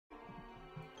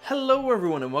Hello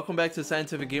everyone and welcome back to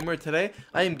Scientific Gamer. Today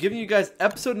I am giving you guys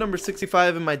episode number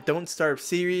 65 in my Don't Starve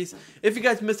series. If you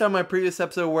guys missed out my previous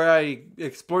episode where I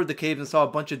explored the caves and saw a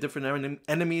bunch of different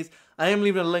enemies, I am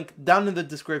leaving a link down in the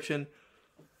description.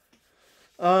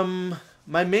 My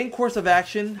main course of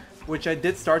action, which I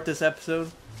did start this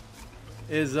episode,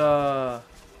 is I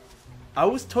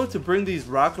was told to bring these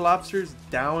rock lobsters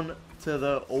down to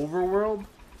the overworld,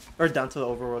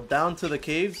 down to the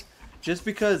caves. Just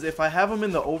because if I have them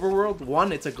in the overworld,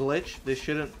 one, it's a glitch. This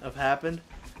shouldn't have happened.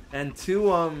 And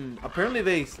two, apparently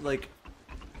they, like,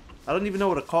 I don't even know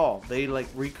what to call. They, like,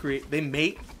 they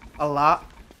mate a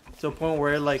lot to a point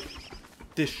where it, like,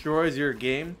 destroys your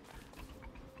game.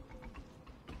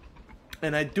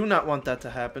 And I do not want that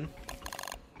to happen.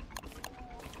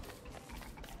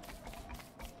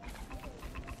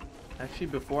 Actually,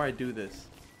 before I do this,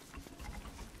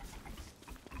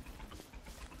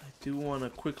 I do want to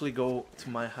quickly go to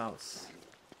my house.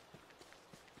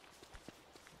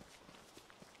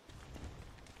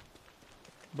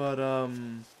 But,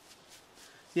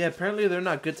 yeah, apparently they're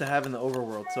not good to have in the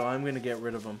overworld, so I'm going to get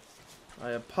rid of them.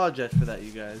 I apologize for that,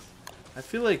 you guys. I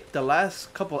feel like the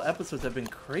last couple episodes have been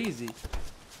crazy.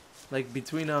 Like,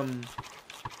 between the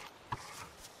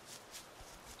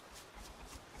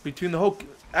whole...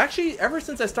 Actually, ever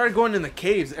since I started going in the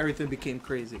caves, everything became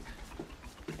crazy.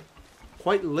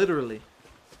 Quite literally.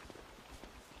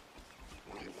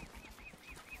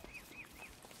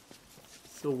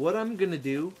 So what I'm gonna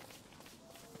do,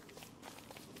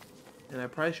 and I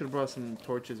probably should have brought some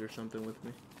torches or something with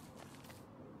me.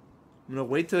 I'm gonna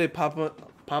wait till they pop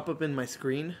up in my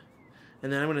screen,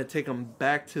 and then I'm gonna take them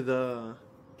back to the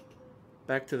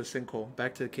sinkhole,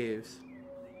 back to the caves.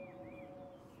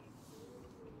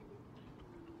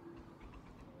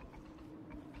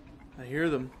 I hear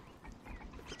them.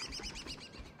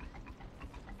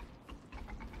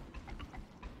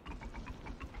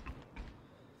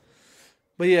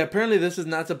 But yeah, apparently this is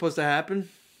not supposed to happen.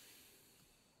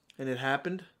 And it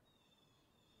happened.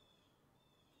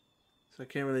 So I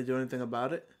can't really do anything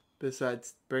about it.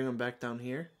 Besides bring them back down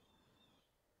here.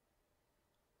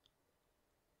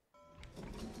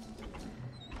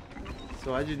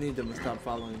 So I just need them to stop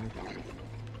following me.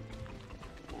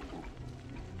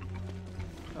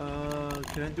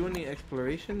 Can I do any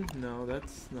exploration? No,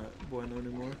 that's not bueno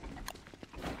anymore.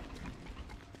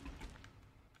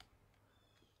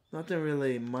 Nothing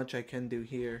really much I can do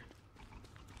here.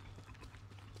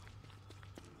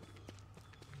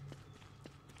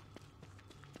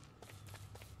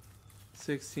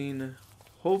 $16.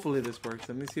 Hopefully this works.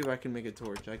 Let me see if I can make a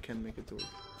torch. I can make a torch.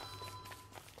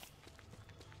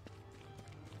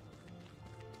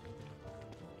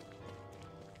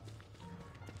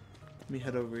 Let me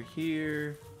head over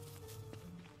here.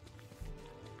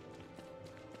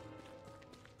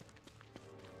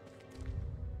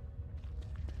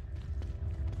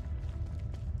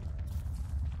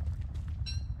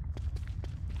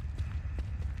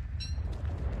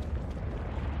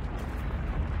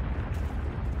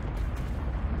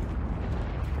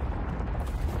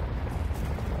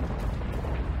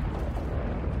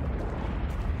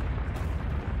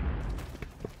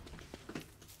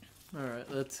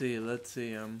 Alright, let's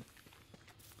see, I'm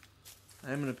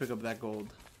gonna pick up that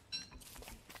gold.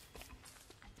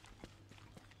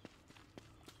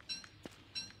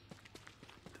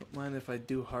 Don't mind if I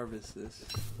do harvest this.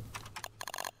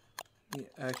 Let me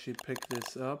actually pick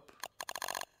this up.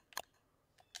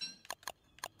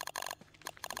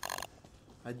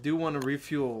 I do want to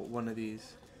refuel one of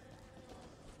these.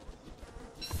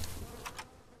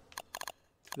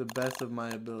 To the best of my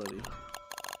ability.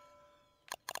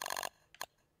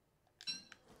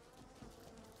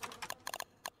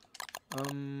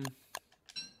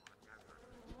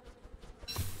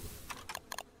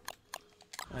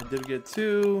 I did get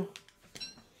 2.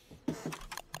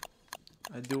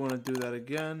 I do want to do that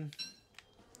again.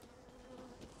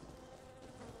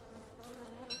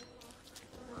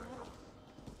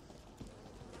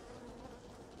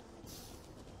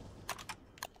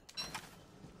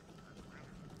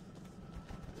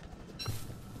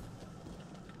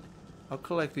 I'll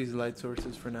collect these light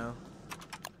sources for now.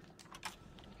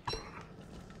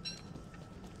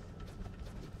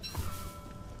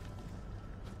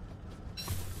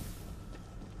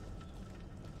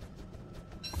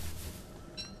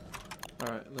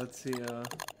 Alright, let's see,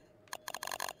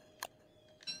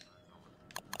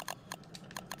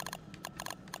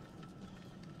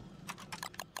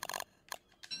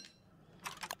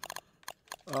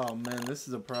 oh man, this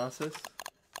is a process.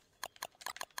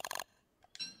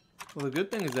 Well, the good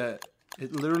thing is that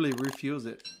it literally refuels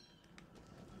it.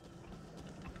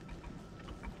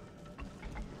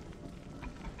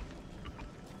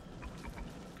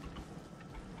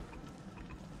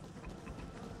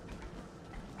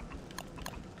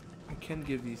 can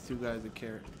give these two guys a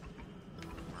carrot.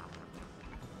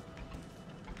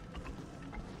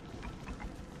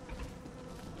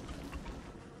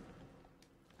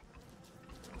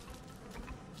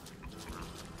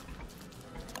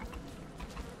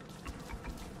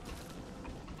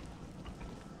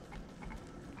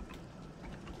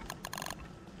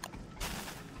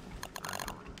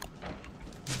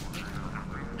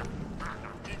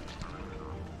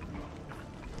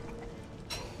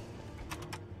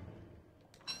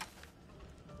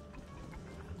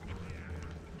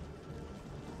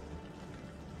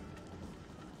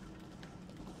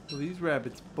 Well, these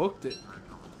rabbits booked it.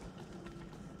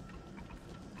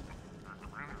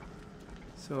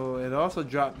 So it also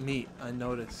dropped meat, I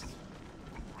noticed.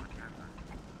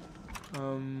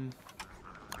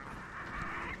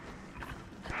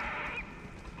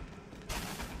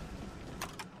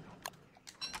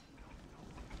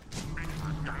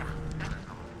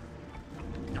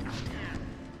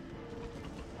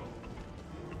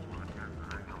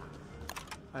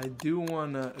 I do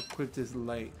want to equip this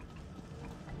light.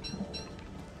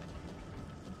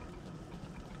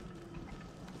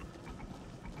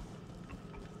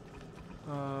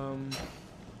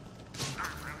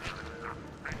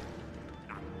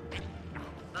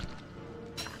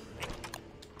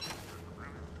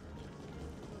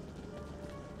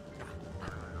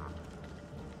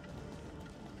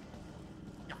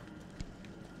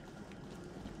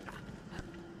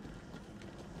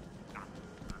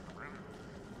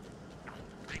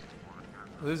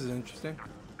 This is interesting.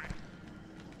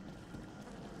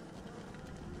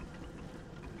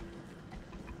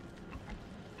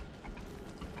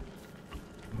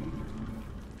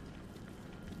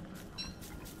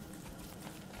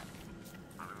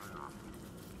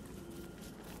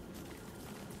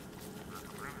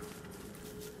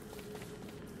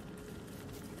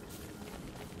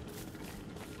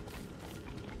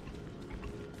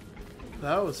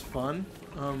 That was fun.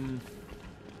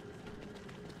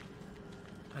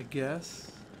 I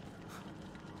guess.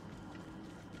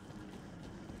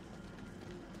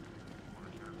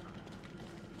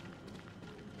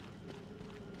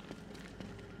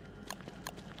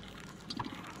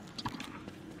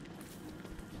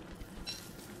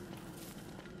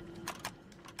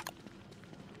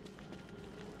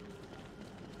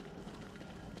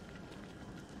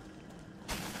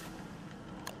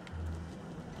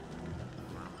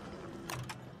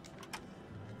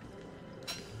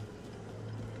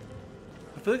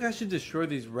 I feel like I should destroy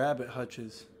these rabbit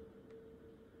hutches.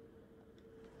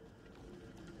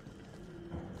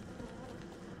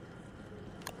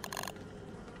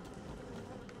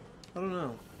 I don't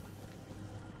know.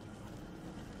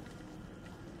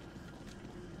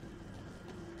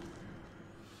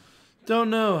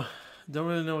 Don't know. Don't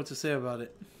really know what to say about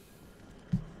it.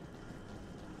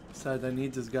 Besides, I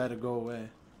need this guy to go away.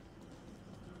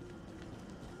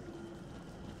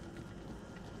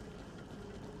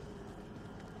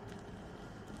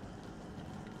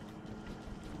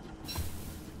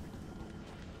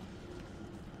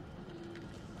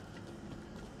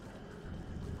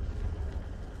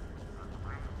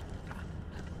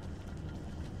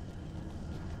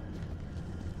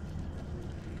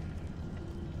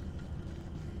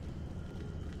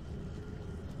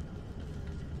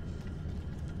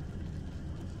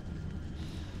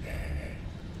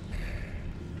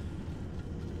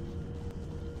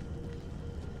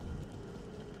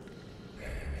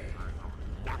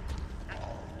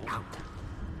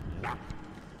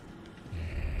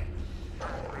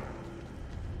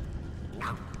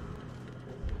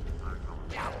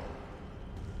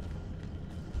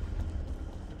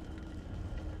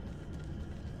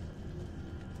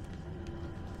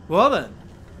 Well then,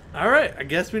 alright, I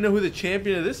guess we know who the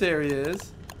champion of this area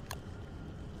is.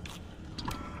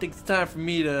 I think it's time for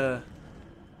me to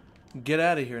get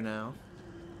out of here now.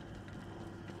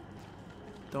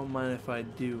 Don't mind if I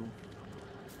do.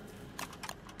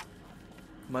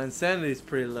 My insanity is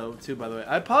pretty low too, by the way.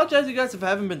 I apologize you guys if I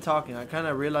haven't been talking. I kind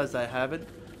of realized I haven't.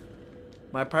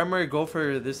 My primary goal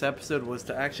for this episode was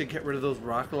to actually get rid of those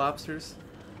rock lobsters,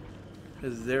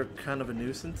 because they're kind of a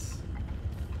nuisance.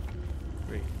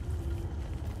 Great.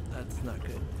 That's not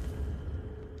good.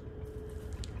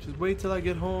 Just wait till I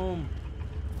get home.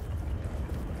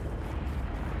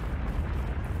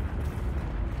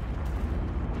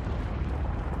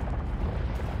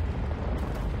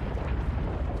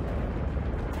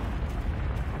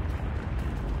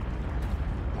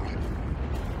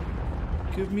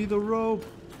 Give me the rope.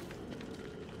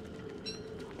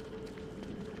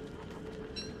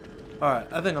 Alright,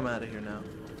 I think I'm out of here now.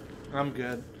 I'm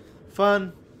good.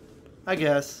 Fun, I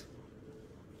guess.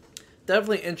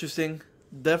 Definitely interesting.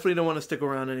 Definitely don't want to stick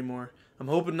around anymore. I'm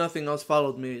hoping nothing else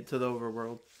followed me to the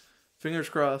overworld. Fingers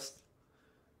crossed.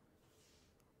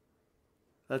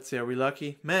 Let's see, are we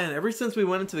lucky? Man, ever since we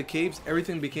went into the caves,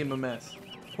 everything became a mess.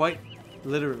 Quite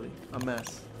literally a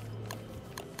mess.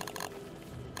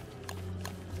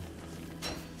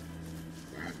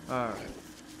 Alright.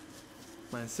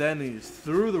 My insanity is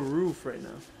through the roof right now.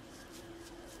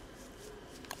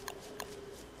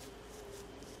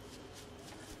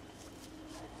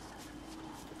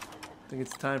 I think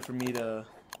it's time for me to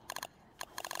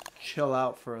chill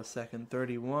out for a second.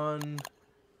 31.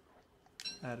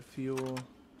 Add fuel.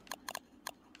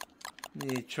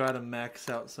 Need to try to max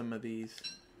out some of these.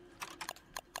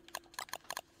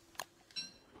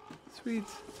 Sweet.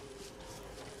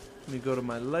 Let me go to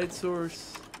my light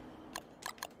source.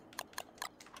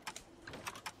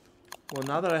 Well,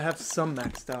 now that I have some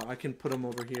maxed out, I can put them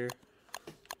over here.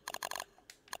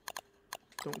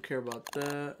 Don't care about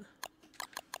that.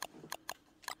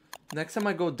 Next time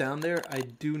I go down there, I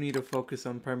do need to focus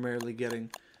on primarily getting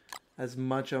as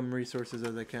much resources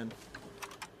as I can.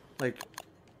 Like,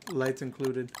 lights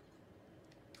included.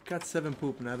 Got 7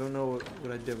 poop and I don't know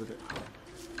what I did with it.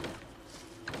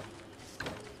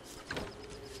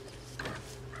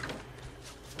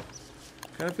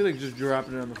 Kind of feel like just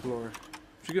dropping it on the floor.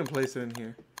 If you can place it in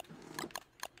here.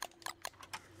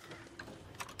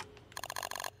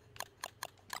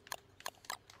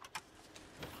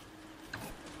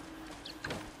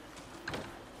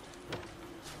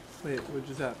 Wait, what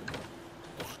just happened?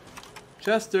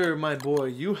 Chester, my boy,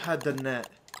 you had the net.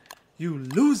 You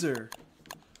loser!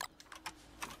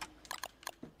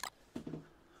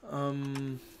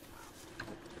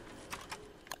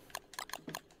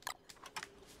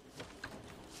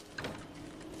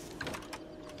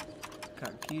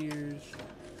 Got gears.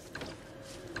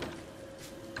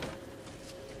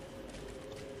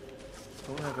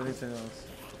 Don't have anything else.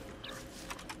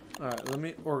 Alright, let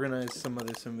me organize some of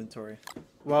this inventory.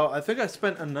 Well, I think I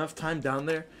spent enough time down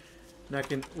there, and I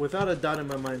can, without a doubt in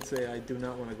my mind, say I do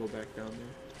not want to go back down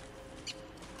there.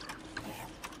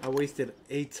 I wasted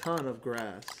a ton of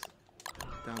grass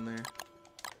down there.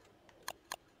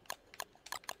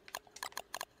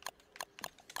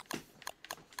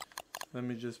 Let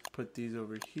me just put these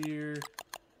over here.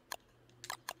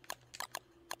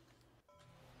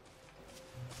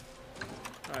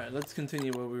 Alright, let's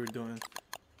continue what we were doing.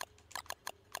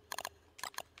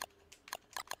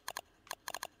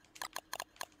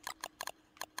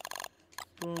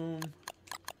 Boom.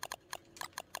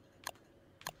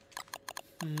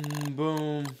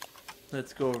 Boom.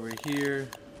 Let's go over here.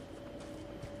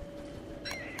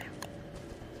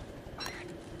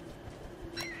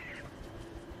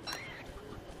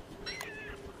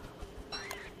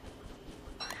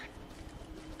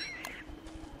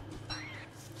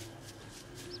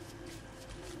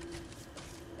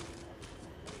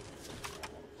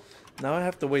 Now I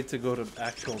have to wait to go to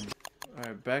actual...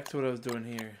 Alright, back to what I was doing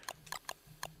here.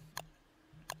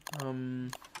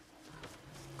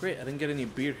 Great, I didn't get any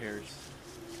beard hairs.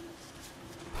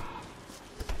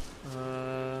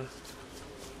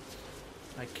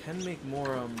 I can make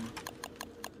more,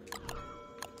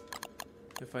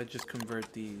 if I just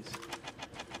convert these.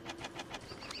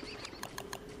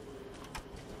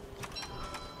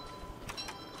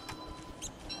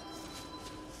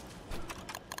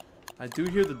 I do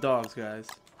hear the dogs, guys.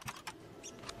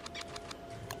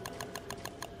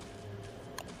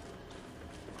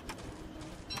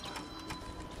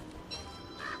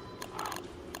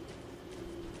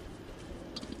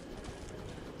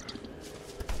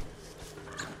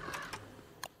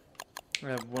 I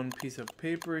have one piece of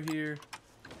paper here.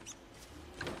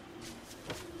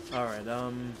 Alright,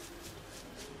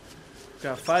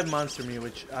 got 5 monster meat,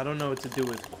 which I don't know what to do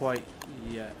with quite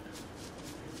yet.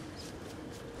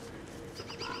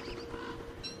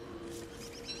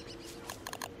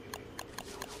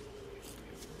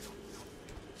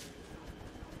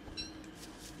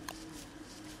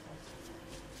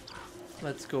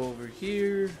 Let's go over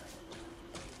here.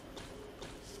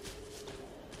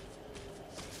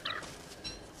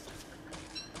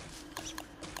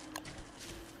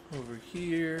 Over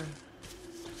here.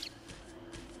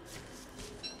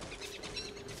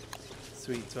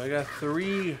 Sweet. So I got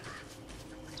 3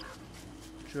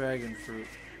 dragon fruit.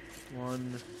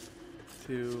 1,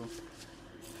 2,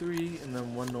 3, and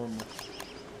then 1 normal.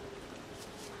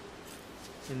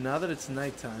 And now that it's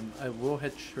nighttime, I will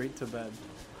head straight to bed.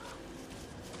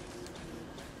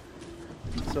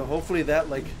 So hopefully that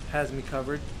like has me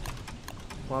covered.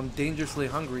 Well, I'm dangerously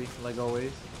hungry, like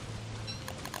always.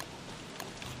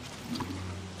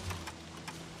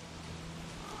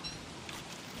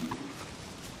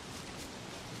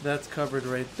 That's covered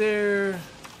right there.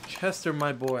 Chester,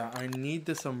 my boy, I need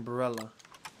this umbrella.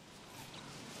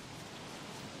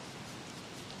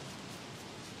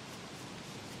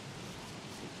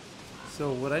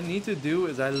 So what I need to do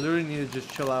is I literally need to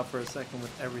just chill out for a second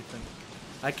with everything.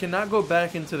 I cannot go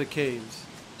back into the caves.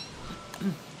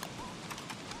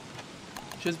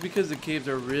 Just because the caves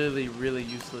are really, really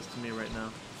useless to me right now.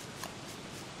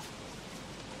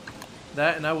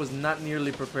 That, and I was not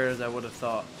nearly prepared as I would have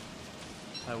thought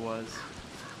I was.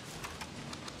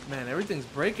 Man, everything's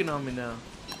breaking on me now.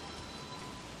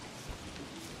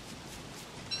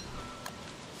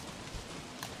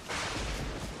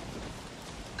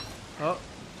 Oh,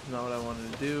 not what I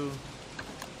wanted to do.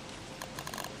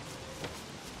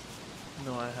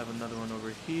 No, I have another one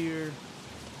over here.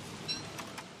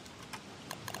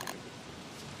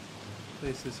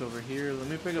 Place this over here. Let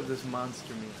me pick up this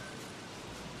monster meat.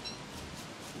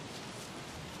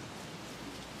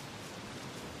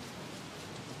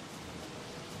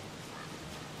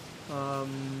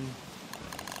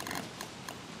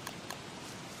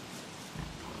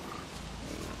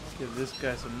 Give this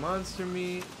guy some monster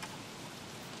meat.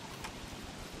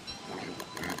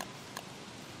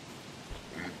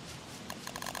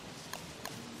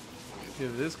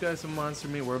 Give this guy some monster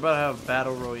meat. We're about to have a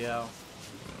battle royale.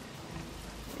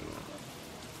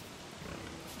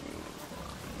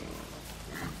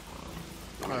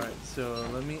 Alright, so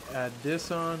let me add this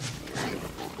on.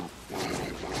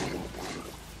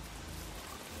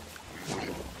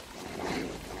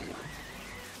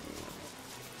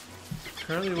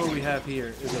 Currently what we have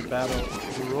here is a battle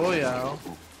royale.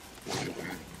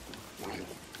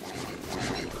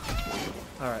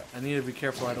 Alright, I need to be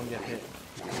careful I don't get hit.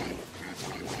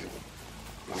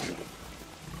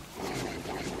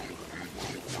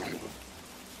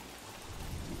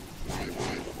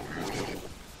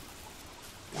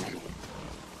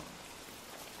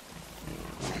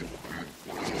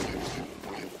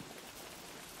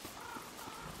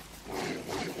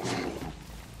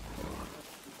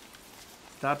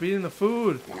 Stop eating the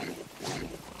food.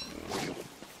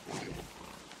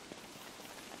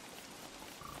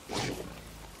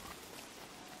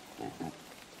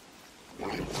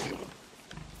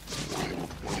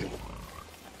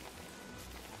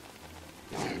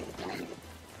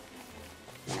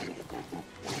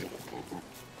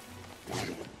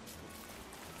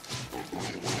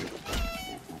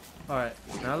 Alright,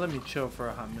 now let me chill for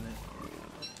a hot minute.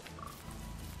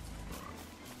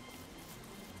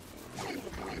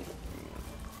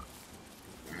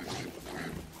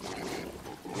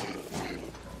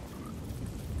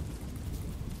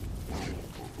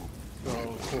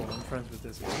 Oh, cool, I'm friends with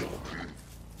this guy.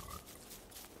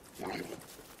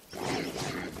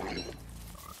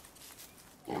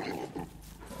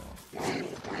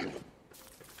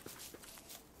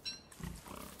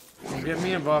 Don't get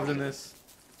me involved in this.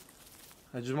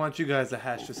 I just want you guys to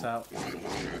hash this out.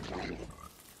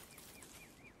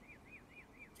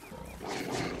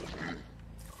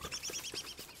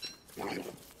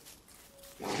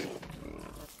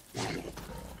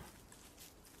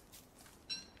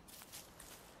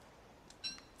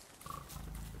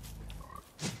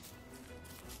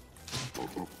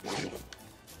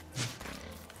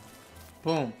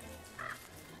 Boom.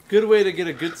 Good way to get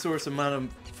a good source amount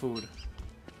of food.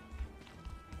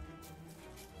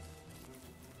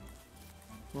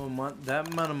 Well,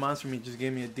 that amount of monster meat just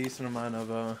gave me a decent amount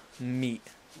of meat.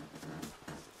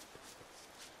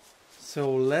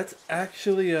 So let's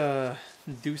actually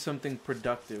do something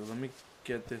productive. Let me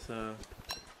get this I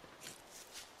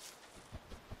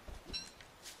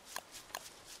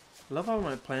love how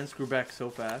my plants grew back so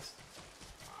fast.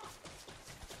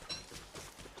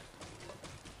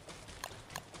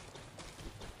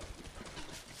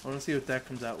 I want to see what that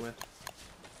comes out with.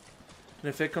 And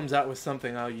if it comes out with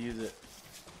something, I'll use it.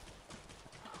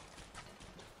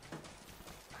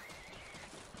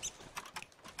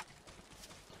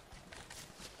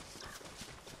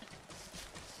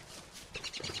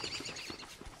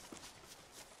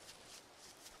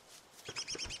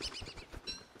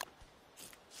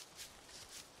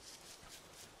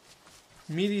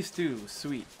 Meaty stew,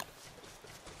 sweet.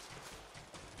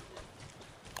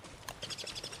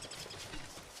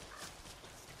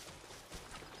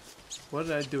 What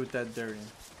did I do with that dirt?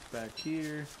 Back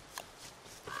here.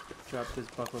 Drop this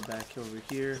buckle back over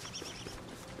here.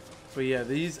 But yeah,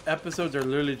 these episodes are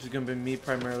literally just gonna be me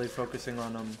primarily focusing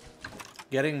on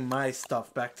getting my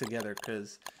stuff back together.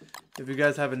 Cause if you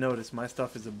guys haven't noticed, my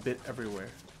stuff is a bit everywhere.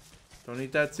 Don't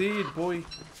eat that seed, boy.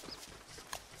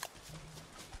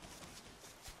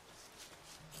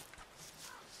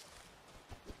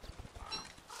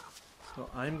 So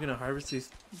I'm gonna harvest these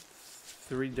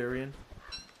 3 durian.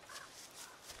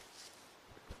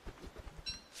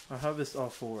 I'll harvest all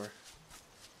 4.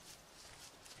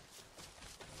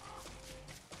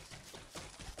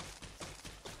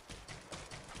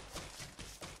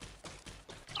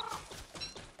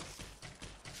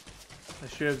 I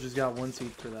should have just got 1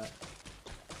 seed for that.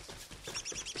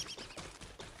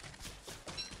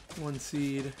 1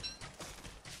 seed.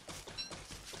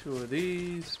 2 of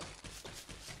these.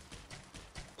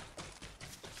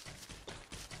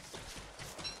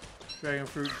 Dragon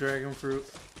fruit, dragon fruit.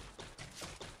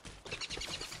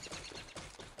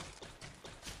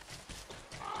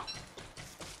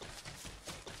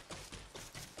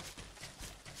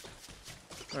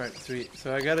 Alright, sweet.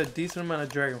 So I got a decent amount of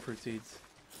dragon fruit seeds.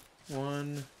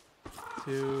 1,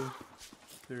 2,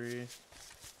 3,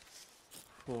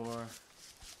 4,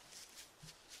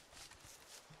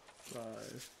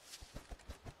 5,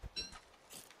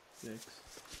 6,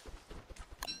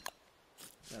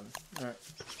 7. Alright.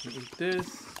 Eat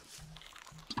this.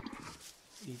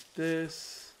 Eat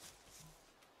this.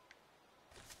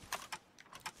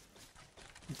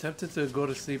 I'm tempted to go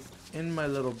to sleep in my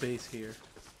little base here.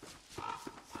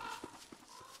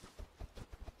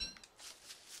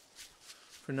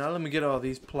 For now, let me get all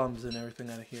these plums and everything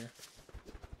out of here.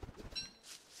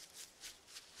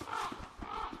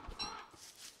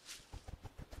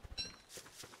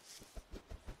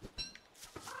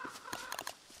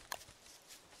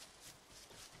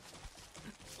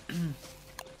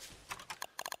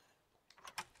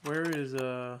 Where is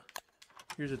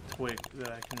here's a twig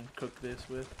that I can cook this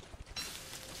with.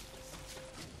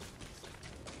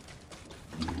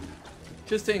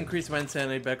 Just to increase my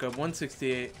insanity back up,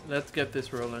 168. Let's get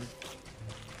this rolling.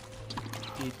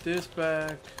 Eat this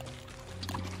back.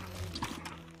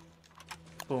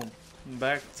 Boom.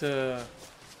 Back to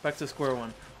square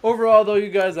one. Overall, though, you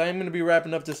guys, I am going to be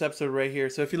wrapping up this episode right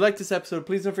here. So if you like this episode,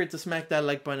 please don't forget to smack that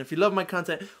like button. If you love my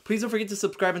content, please don't forget to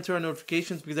subscribe and turn on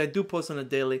notifications because I do post on a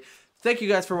daily. Thank you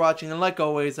guys for watching. And like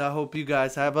always, I hope you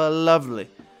guys have a lovely,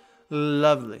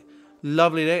 lovely,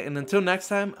 lovely day. And until next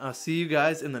time, I'll see you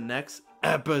guys in the next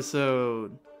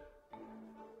episode.